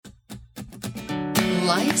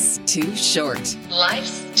Life's too short.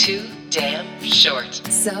 Life's too damn short.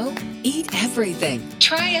 So, eat everything.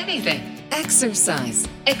 Try anything. Exercise.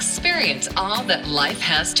 Experience all that life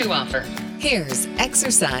has to offer. Here's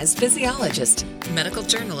exercise physiologist, medical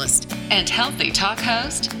journalist, and healthy talk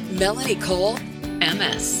host, Melanie Cole,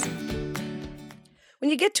 MS.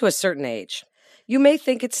 When you get to a certain age, you may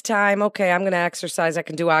think it's time, okay, I'm going to exercise, I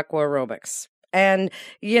can do aqua aerobics. And,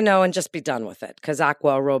 and just be done with it, because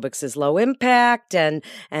aqua aerobics is low impact and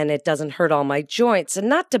it doesn't hurt all my joints. And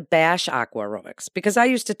not to bash aqua aerobics, because I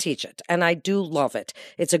used to teach it and I do love it.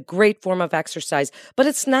 It's a great form of exercise, but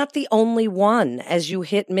it's not the only one as you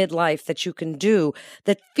hit midlife that you can do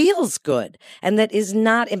that feels good and that is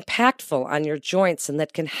not impactful on your joints and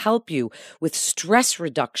that can help you with stress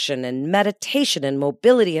reduction and meditation and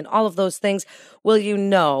mobility and all of those things. Well,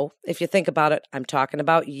 if you think about it, I'm talking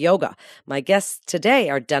about yoga. My guests today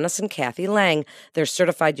are Dennis and Kathy Lang. They're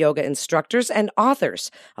certified yoga instructors and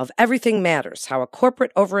authors of Everything Matters, How a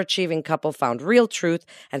Corporate Overachieving Couple Found Real Truth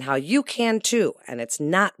and How You Can Too, and It's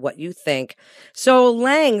Not What You Think. So,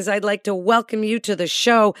 Langs, I'd like to welcome you to the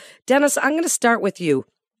show. Dennis, I'm going to start with you.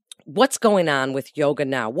 What's going on with yoga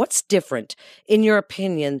now? What's different, in your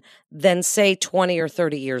opinion, than, say, 20 or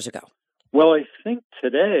 30 years ago? Well, I think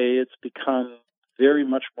today it's become very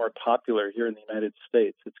much more popular here in the United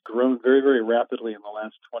States. It's grown very, very rapidly in the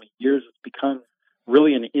last 20 years. It's become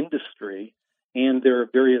really an industry, and there are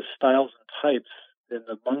various styles and types. And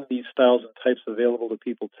among these styles and types available to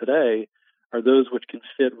people today are those which can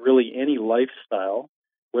fit really any lifestyle,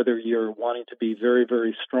 whether you're wanting to be very,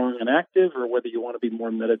 very strong and active, or whether you want to be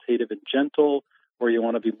more meditative and gentle, or you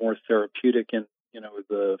want to be more therapeutic in,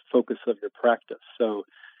 the focus of your practice. So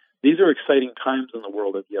these are exciting times in the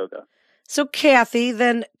world of yoga. So, Kathy,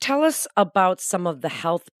 then tell us about some of the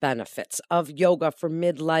health benefits of yoga for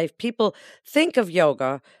midlife. People think of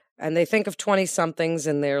yoga and they think of 20-somethings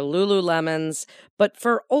and their Lululemons, but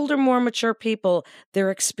for older, more mature people,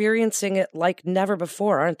 they're experiencing it like never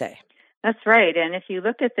before, aren't they? That's right. And if you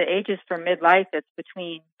look at the ages for midlife, it's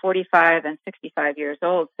between 45 and 65 years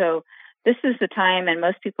old. So this is the time in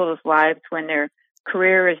most people's lives when their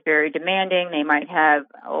career is very demanding. They might have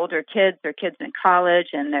older kids or kids in college,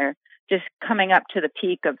 and they're just coming up to the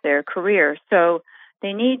peak of their career. So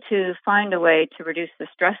they need to find a way to reduce the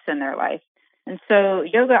stress in their life. And so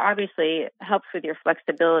yoga obviously helps with your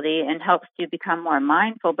flexibility and helps you become more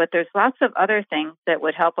mindful, but there's lots of other things that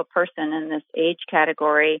would help a person in this age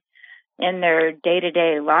category in their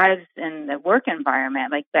day-to-day lives in the work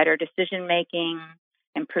environment, like better decision-making,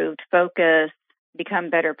 improved focus, become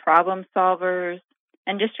better problem solvers,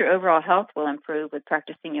 and just your overall health will improve with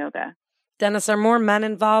practicing yoga. Dennis, are more men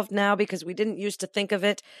involved now? Because we didn't used to think of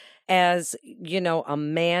it as, a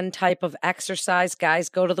man type of exercise. Guys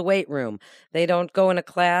go to the weight room. They don't go in a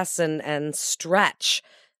class and stretch.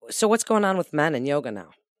 So what's going on with men in yoga now?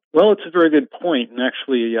 Well, it's a very good point. And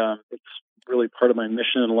actually, it's really part of my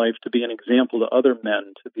mission in life to be an example to other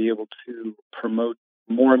men, to be able to promote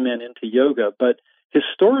more men into yoga. But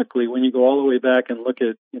historically, when you go all the way back and look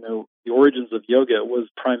at, the origins of yoga, it was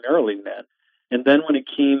primarily men. And then when it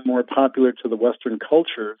came more popular to the Western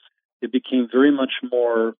cultures, it became very much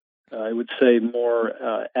more, I would say, more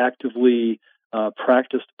actively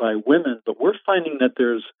practiced by women. But we're finding that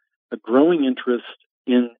there's a growing interest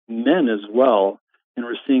in men as well. And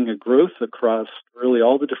we're seeing a growth across really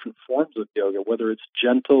all the different forms of yoga, whether it's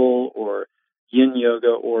gentle or yin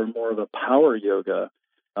yoga or more of a power yoga.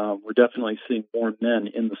 We're definitely seeing more men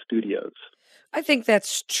in the studios. I think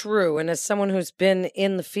that's true. And as someone who's been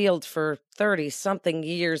in the field for 30-something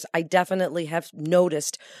years, I definitely have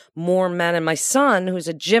noticed more men. And my son, who's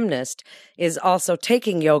a gymnast, is also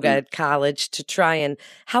taking yoga at college to try and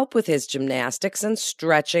help with his gymnastics and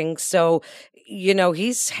stretching. So,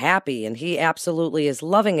 he's happy and he absolutely is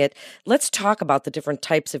loving it. Let's talk about the different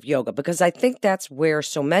types of yoga, because I think that's where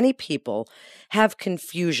so many people have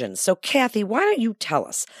confusion. So, Kathy, why don't you tell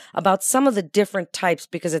us about some of the different types,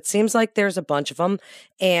 because it seems like there's a bunch of them,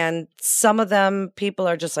 and some of them people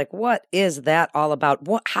are just like, what is that all about?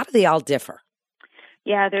 How do they all differ?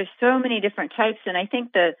 Yeah, there's so many different types, and I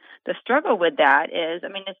think the struggle with that is,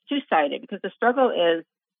 it's two-sided, because the struggle is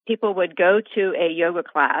people would go to a yoga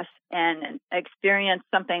class and experience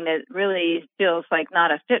something that really feels like not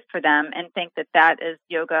a fit for them and think that that is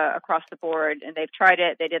yoga across the board, and they've tried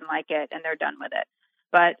it, they didn't like it, and they're done with it.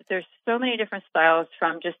 But there's so many different styles,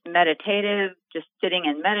 from just meditative, just sitting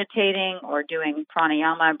and meditating or doing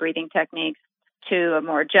pranayama breathing techniques, to a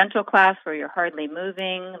more gentle class where you're hardly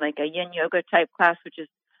moving, like a yin yoga type class, which is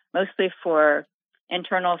mostly for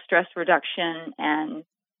internal stress reduction and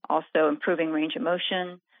also improving range of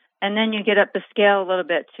motion, And then you get up the scale a little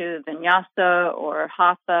bit to vinyasa or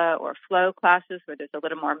hatha or flow classes where there's a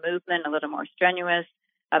little more movement, a little more strenuous,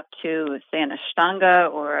 up to, say, an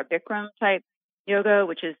Ashtanga or a Bikram type yoga,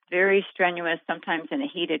 which is very strenuous, sometimes in a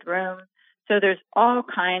heated room. So there's all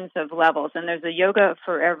kinds of levels, and there's a yoga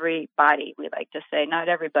for every body, we like to say. Not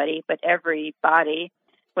everybody, but every body,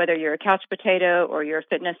 whether you're a couch potato or you're a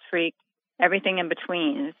fitness freak, everything in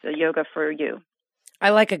between is a yoga for you. I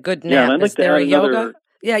like a good nap. Yeah, is there a yoga?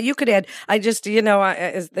 Yeah, you could add. I just,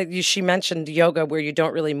 she mentioned yoga where you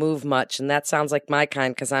don't really move much, and that sounds like my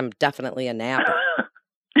kind because I'm definitely a napper.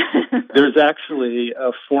 There's actually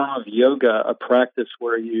a form of yoga, a practice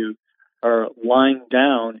where you are lying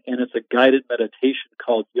down, and it's a guided meditation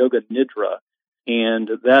called Yoga Nidra, and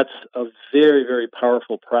that's a very, very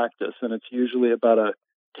powerful practice, and it's usually about a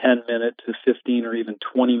 10-minute to 15 or even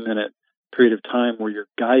 20-minute period of time where you're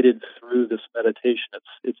guided through this meditation.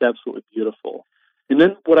 It's absolutely beautiful. And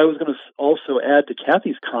then what I was going to also add to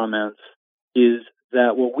Kathy's comments is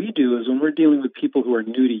that what we do is when we're dealing with people who are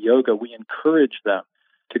new to yoga, we encourage them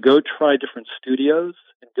to go try different studios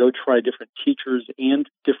and go try different teachers and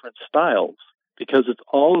different styles, because it's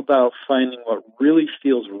all about finding what really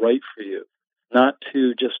feels right for you, not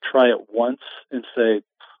to just try it once and say,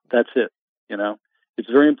 that's it. It's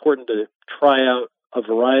very important to try out a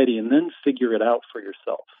variety and then figure it out for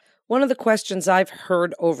yourself. One of the questions I've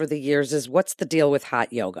heard over the years is, what's the deal with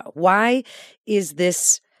hot yoga? Why is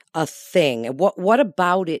this a thing? What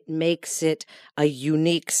about it makes it a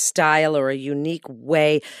unique style or a unique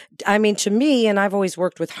way? I mean, to me, and I've always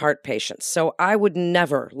worked with heart patients, so I would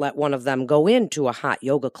never let one of them go into a hot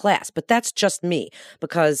yoga class, but that's just me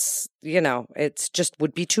because, it's just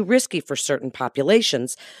would be too risky for certain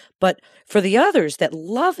populations. But for the others that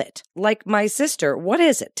love it, like my sister, what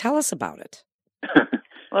is it? Tell us about it.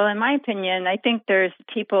 Well, in my opinion, I think there's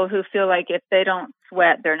people who feel like if they don't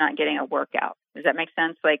sweat, they're not getting a workout. Does that make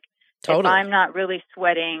sense? Like, totally. If I'm not really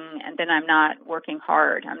sweating and then I'm not working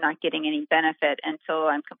hard, I'm not getting any benefit until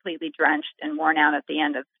I'm completely drenched and worn out at the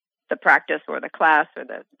end of the practice or the class or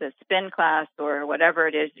the spin class or whatever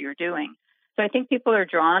it is you're doing. So I think people are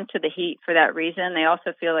drawn to the heat for that reason. They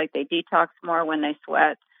also feel like they detox more when they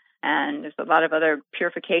sweat. And there's a lot of other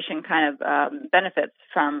purification kind of benefits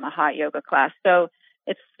from a hot yoga class. So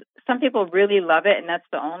some people really love it, and that's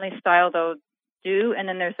the only style they'll do. And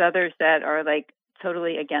then there's others that are like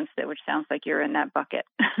totally against it, which sounds like you're in that bucket.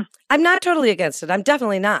 I'm not totally against it. I'm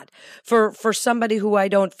definitely not. For somebody who I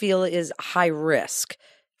don't feel is high risk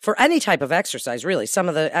for any type of exercise, really. Some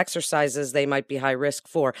of the exercises they might be high risk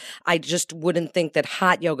for. I just wouldn't think that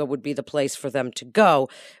hot yoga would be the place for them to go.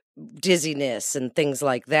 Dizziness and things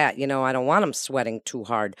like that. I don't want them sweating too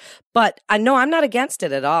hard. But I know I'm not against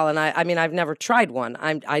it at all. And I mean, I've never tried one.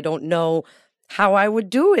 I don't know how I would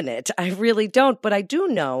do in it. I really don't. But I do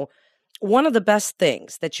know one of the best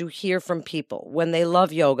things that you hear from people when they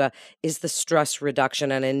love yoga is the stress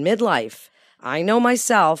reduction. And in midlife, I know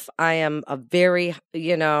myself, I am a very,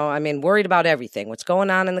 worried about everything, what's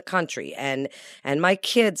going on in the country and my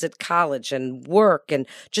kids at college and work and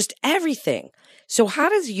just everything. So how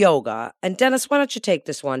does yoga, and Dennis, why don't you take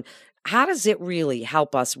this one? How does it really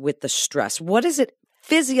help us with the stress? What is it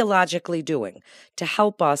physiologically doing to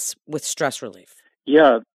help us with stress relief?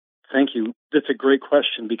 Yeah, thank you. That's a great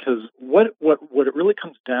question, because what it really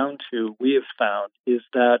comes down to, we have found, is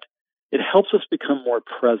that it helps us become more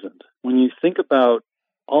present. When you think about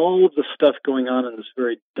all of the stuff going on in this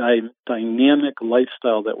very dynamic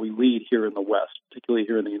lifestyle that we lead here in the West, particularly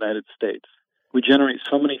here in the United States, we generate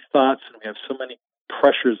so many thoughts and we have so many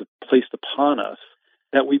pressures placed upon us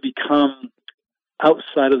that we become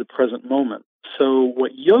outside of the present moment. So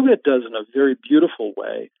what yoga does in a very beautiful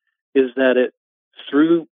way is that it,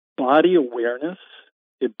 through body awareness,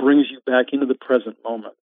 it brings you back into the present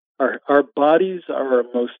moment. Our bodies are our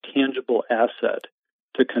most tangible asset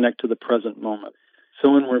to connect to the present moment.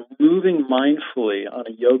 So when we're moving mindfully on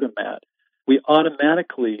a yoga mat, we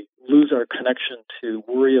automatically lose our connection to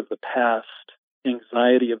worry of the past,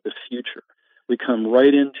 anxiety of the future. We come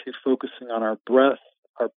right into focusing on our breath,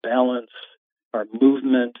 our balance, our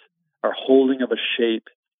movement, our holding of a shape.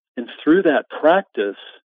 And through that practice,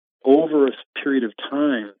 over a period of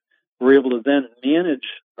time, we're able to then manage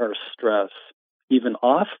our stress even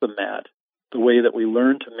off the mat, the way that we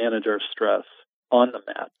learn to manage our stress on the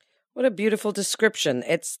mat. What a beautiful description.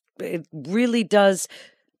 It really does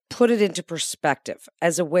put it into perspective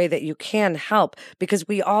as a way that you can help, because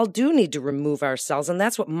we all do need to remove ourselves. And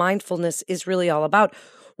that's what mindfulness is really all about.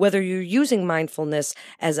 Whether you're using mindfulness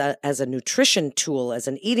as a nutrition tool, as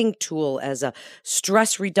an eating tool, as a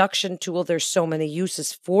stress reduction tool, there's so many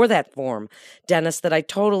uses for that form, Dennis, that I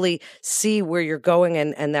totally see where you're going.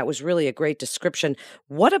 And that was really a great description.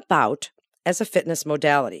 What about as a fitness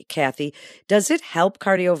modality, Kathy? Does it help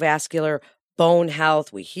cardiovascular bone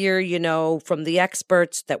health? We hear, from the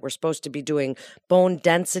experts that we're supposed to be doing bone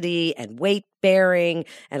density and weight bearing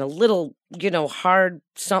and a little, hard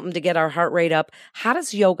something to get our heart rate up. How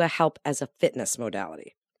does yoga help as a fitness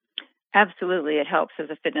modality? Absolutely, it helps as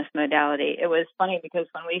a fitness modality. It was funny because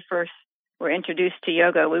when we first were introduced to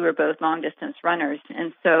yoga, we were both long-distance runners.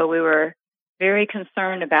 And so we were very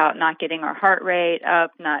concerned about not getting our heart rate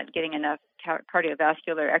up, not getting enough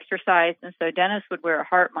cardiovascular exercise. And so Dennis would wear a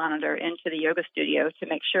heart monitor into the yoga studio to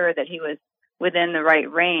make sure that he was within the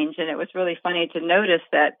right range. And it was really funny to notice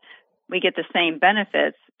that we get the same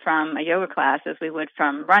benefits from a yoga class as we would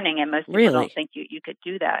from running. And most people don't think you could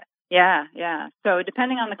do that. Yeah. So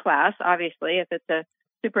depending on the class, obviously, if it's a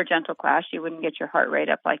super gentle class, you wouldn't get your heart rate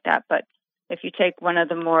up like that. But if you take one of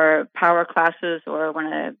the more power classes or one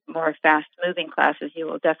of the more fast-moving classes, you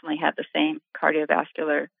will definitely have the same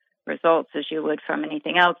cardiovascular results as you would from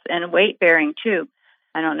anything else. And weight bearing, too.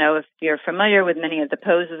 I don't know if you're familiar with many of the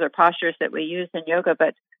poses or postures that we use in yoga,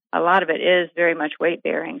 but a lot of it is very much weight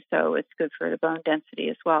bearing. So it's good for the bone density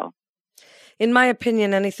as well. In my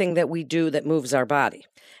opinion, anything that we do that moves our body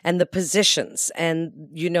and the positions and,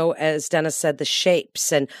 as Dennis said, the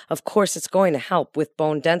shapes. And of course, it's going to help with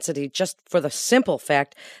bone density just for the simple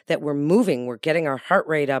fact that we're moving, we're getting our heart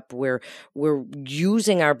rate up, we're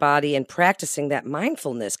using our body and practicing that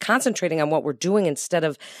mindfulness, concentrating on what we're doing instead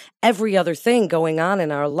of every other thing going on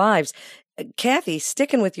in our lives. Kathy,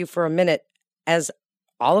 sticking with you for a minute, as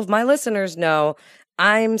all of my listeners know,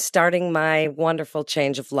 I'm starting my wonderful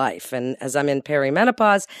change of life. And as I'm in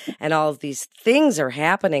perimenopause and all of these things are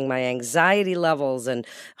happening, my anxiety levels and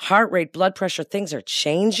heart rate, blood pressure, things are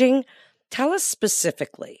changing. Tell us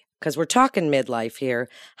specifically, because we're talking midlife here,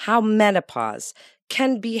 how menopause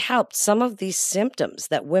can be helped. Some of these symptoms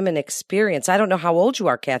that women experience. I don't know how old you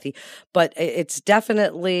are, Kathy, but it's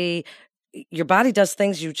definitely your body does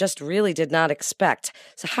things you just really did not expect.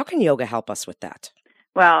 So how can yoga help us with that?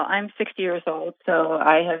 Well, I'm 60 years old, so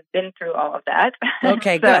I have been through all of that.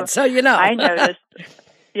 Okay, good. So I noticed,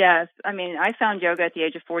 yes. I mean, I found yoga at the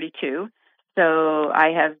age of 42, so I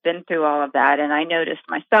have been through all of that. And I noticed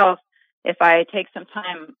myself, if I take some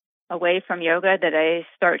time away from yoga, that I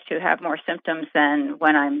start to have more symptoms than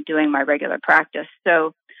when I'm doing my regular practice.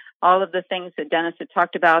 So all of the things that Dennis had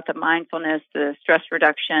talked about, the mindfulness, the stress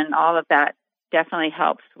reduction, all of that definitely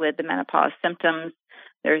helps with the menopause symptoms.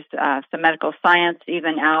 There's some medical science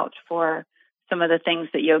even out for some of the things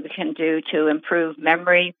that yoga can do to improve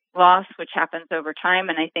memory loss, which happens over time.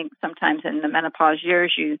 And I think sometimes in the menopause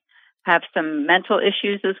years, you have some mental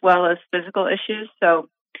issues as well as physical issues. So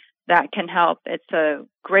that can help. It's a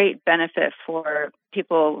great benefit for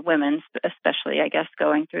people, women especially, I guess,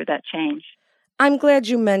 going through that change. I'm glad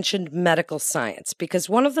you mentioned medical science, because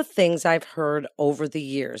one of the things I've heard over the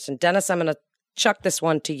years, and Dennis, I'm going to chuck this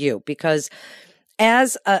one to you, because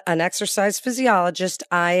as an exercise physiologist,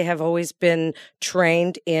 I have always been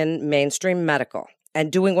trained in mainstream medical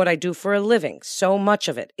and doing what I do for a living. So much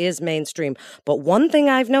of it is mainstream. But one thing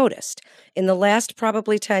I've noticed in the last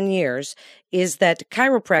probably 10 years is that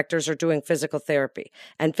chiropractors are doing physical therapy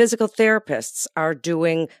and physical therapists are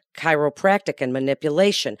doing chiropractic and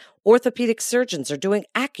manipulation. Orthopedic surgeons are doing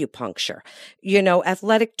acupuncture.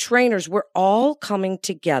 Athletic trainers, we're all coming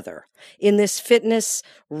together in this fitness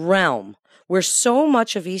realm where so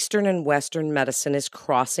much of Eastern and Western medicine is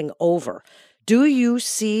crossing over. Do you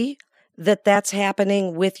see that that's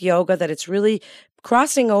happening with yoga, that it's really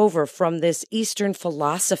crossing over from this Eastern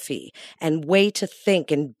philosophy and way to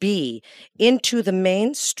think and be into the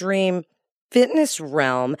mainstream fitness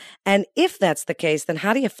realm? And if that's the case, then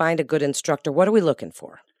how do you find a good instructor? What are we looking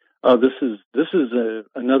for? Oh, this is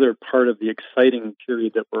another part of the exciting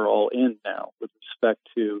period that we're all in now with respect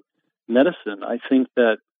to medicine. I think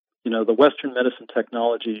that the Western medicine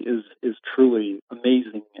technology is truly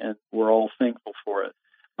amazing, and we're all thankful for it.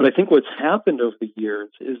 But I think what's happened over the years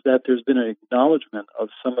is that there's been an acknowledgement of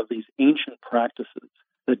some of these ancient practices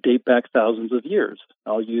that date back thousands of years.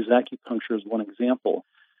 I'll use acupuncture as one example,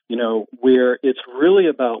 where it's really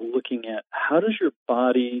about looking at how does your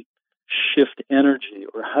body shift energy,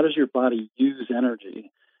 or how does your body use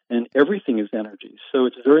energy? And everything is energy. So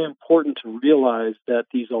it's very important to realize that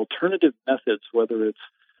these alternative methods, whether it's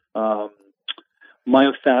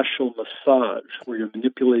myofascial massage, where you're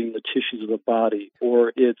manipulating the tissues of the body,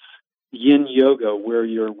 or it's yin yoga, where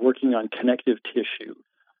you're working on connective tissue,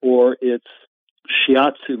 or it's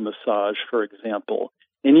shiatsu massage, for example.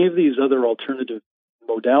 Any of these other alternative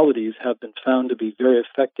modalities have been found to be very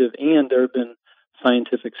effective, and there have been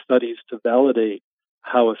scientific studies to validate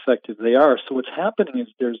how effective they are. So what's happening is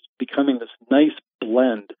there's becoming this nice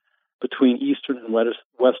blend between Eastern and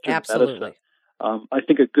Western Absolutely. medicine. I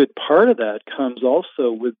think a good part of that comes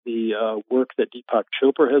also with the work that Deepak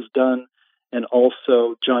Chopra has done, and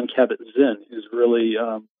also John Kabat-Zinn, who's really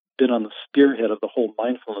been on the spearhead of the whole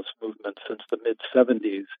mindfulness movement since the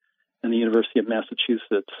mid-'70s in the University of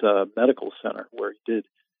Massachusetts Medical Center, where he did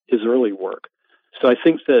his early work. So I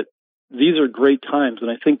think that these are great times, and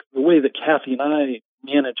I think the way that Kathy and I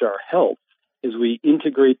manage our health is we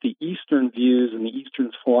integrate the Eastern views and the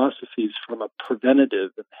Eastern philosophies from a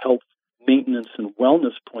preventative and health maintenance and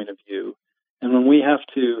wellness point of view. And when we have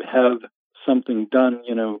to have something done,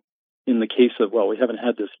 in the case of, we haven't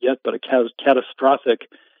had this yet, but a catastrophic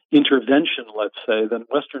intervention, let's say, then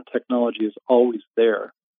Western technology is always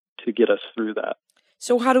there to get us through that.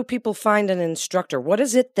 So how do people find an instructor? What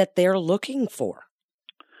is it that they're looking for?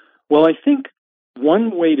 Well, I think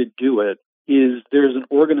one way to do it is there's an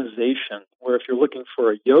organization where if you're looking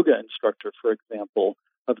for a yoga instructor, for example,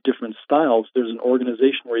 of different styles, there's an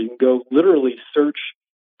organization where you can go literally search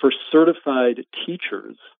for certified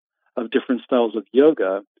teachers of different styles of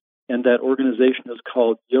yoga, and that organization is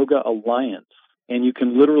called Yoga Alliance. And you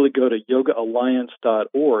can literally go to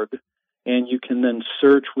yogaalliance.org, and you can then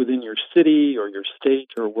search within your city or your state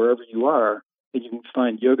or wherever you are, and you can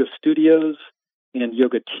find yoga studios and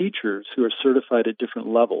yoga teachers who are certified at different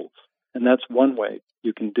levels. And that's one way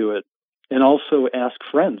you can do it. And also ask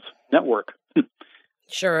friends, network.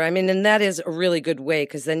 Sure. I mean, and that is a really good way,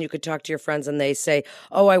 because then you could talk to your friends and they say,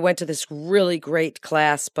 oh, I went to this really great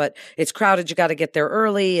class, but it's crowded. You got to get there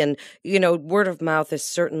early. And, word of mouth is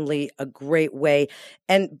certainly a great way.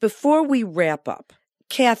 And before we wrap up,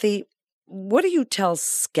 Kathy, what do you tell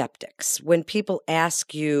skeptics when people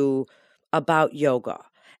ask you about yoga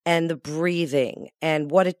and the breathing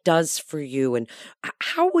and what it does for you? And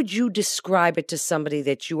how would you describe it to somebody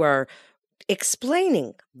that you are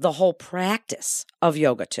explaining the whole practice of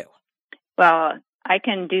yoga to? Well, I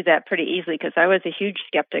can do that pretty easily because I was a huge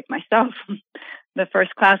skeptic myself. The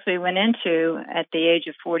first class we went into at the age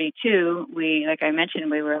of 42, like I mentioned,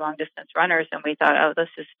 we were long distance runners, and we thought, oh, this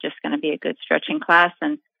is just going to be a good stretching class.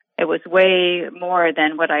 And it was way more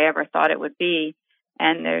than what I ever thought it would be.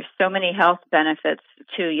 And there's so many health benefits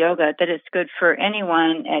to yoga that it's good for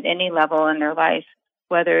anyone at any level in their life,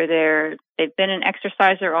 whether they've been an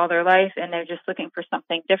exerciser all their life and they're just looking for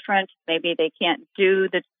something different. Maybe they can't do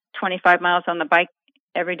the 25 miles on the bike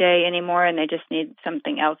every day anymore, and they just need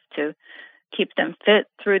something else to keep them fit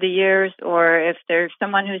through the years. Or if there's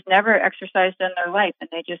someone who's never exercised in their life and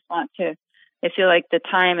they feel like the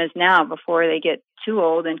time is now before they get too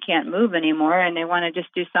old and can't move anymore, and they want to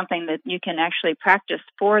just do something that you can actually practice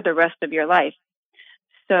for the rest of your life.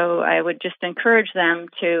 So I would just encourage them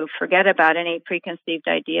to forget about any preconceived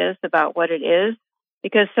ideas about what it is,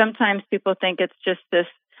 because sometimes people think it's just this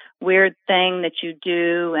weird thing that you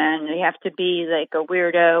do and you have to be like a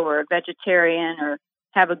weirdo or a vegetarian or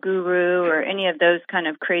have a guru or any of those kind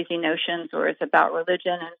of crazy notions, or it's about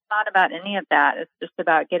religion. And it's not about any of that. It's just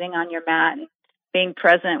about getting on your mat and being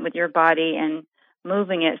present with your body and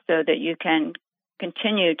moving it so that you can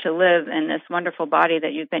continue to live in this wonderful body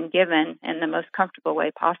that you've been given in the most comfortable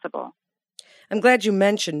way possible. I'm glad you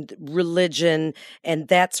mentioned religion and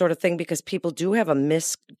that sort of thing, because people do have a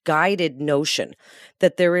misguided notion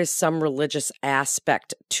that there is some religious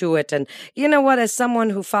aspect to it. And you know what? As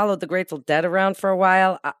someone who followed the Grateful Dead around for a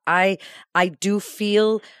while, I do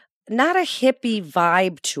feel not a hippie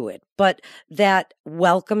vibe to it, but that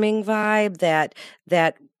welcoming vibe, that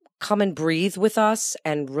come and breathe with us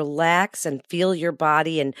and relax and feel your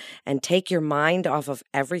body and take your mind off of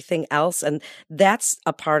everything else. And that's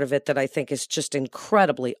a part of it that I think is just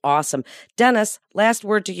incredibly awesome. Dennis, last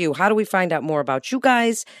word to you. How do we find out more about you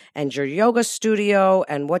guys and your yoga studio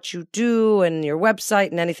and what you do and your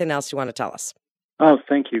website and anything else you want to tell us? Oh,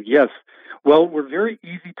 thank you. Yes. Well, we're very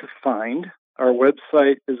easy to find. Our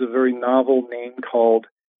website is a very novel name called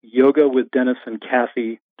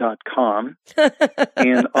yogawithdennisandkathy.com.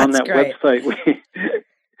 And on that great. website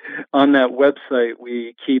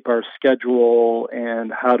we keep our schedule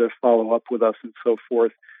and how to follow up with us and so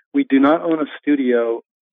forth. We do not own a studio.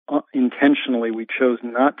 Intentionally, we chose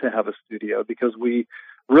not to have a studio because we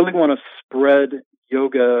really want to spread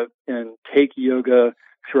yoga and take yoga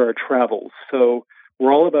through our travels. So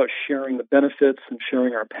we're all about sharing the benefits and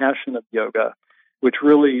sharing our passion of yoga. which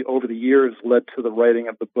really over the years led to the writing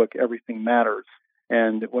of the book, Everything Matters.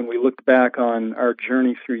 And when we looked back on our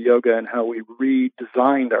journey through yoga and how we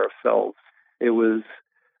redesigned ourselves, it was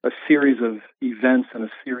a series of events and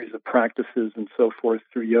a series of practices and so forth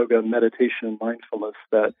through yoga, meditation, and mindfulness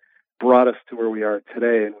that brought us to where we are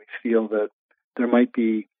today. And we feel that there might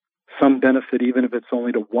be some benefit, even if it's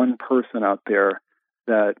only to one person out there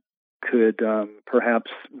that could perhaps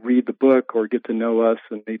read the book or get to know us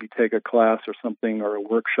and maybe take a class or something, or a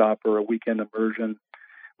workshop or a weekend immersion.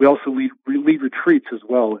 We also lead retreats as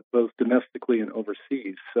well, both domestically and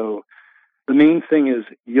overseas. So the main thing is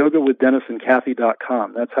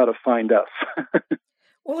yogawithdennisandkathy.com. That's how to find us.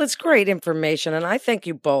 Well, it's great information, and I thank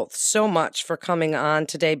you both so much for coming on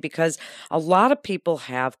today, because a lot of people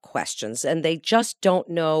have questions and they just don't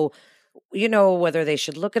know, whether they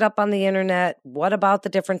should look it up on the internet. What about the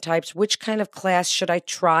different types? Which kind of class should I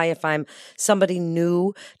try if I'm somebody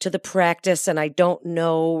new to the practice and I don't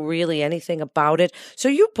know really anything about it? So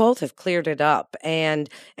you both have cleared it up and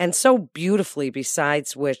so beautifully,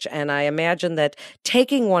 besides which, and I imagine that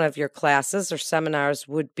taking one of your classes or seminars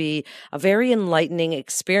would be a very enlightening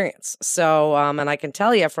experience. So, and I can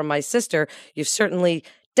tell you from my sister, you've certainly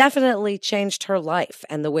definitely changed her life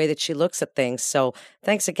and the way that she looks at things. So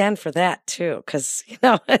thanks again for that too, because,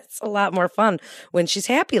 it's a lot more fun when she's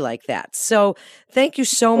happy like that. So thank you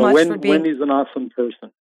so much for being... Wendy's an awesome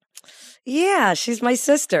person. Yeah, she's my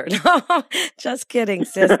sister. No, just kidding,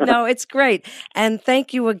 sis. No, it's great. And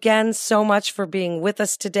thank you again so much for being with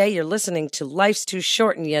us today. You're listening to Life's Too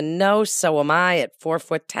Short, and so am I at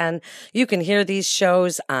 4'10". You can hear these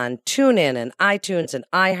shows on TuneIn and iTunes and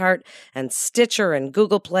iHeart and Stitcher and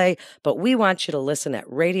Google Play, but we want you to listen at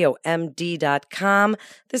radiomd.com.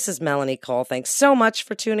 This is Melanie Cole. Thanks so much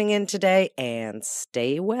for tuning in today, and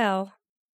stay well.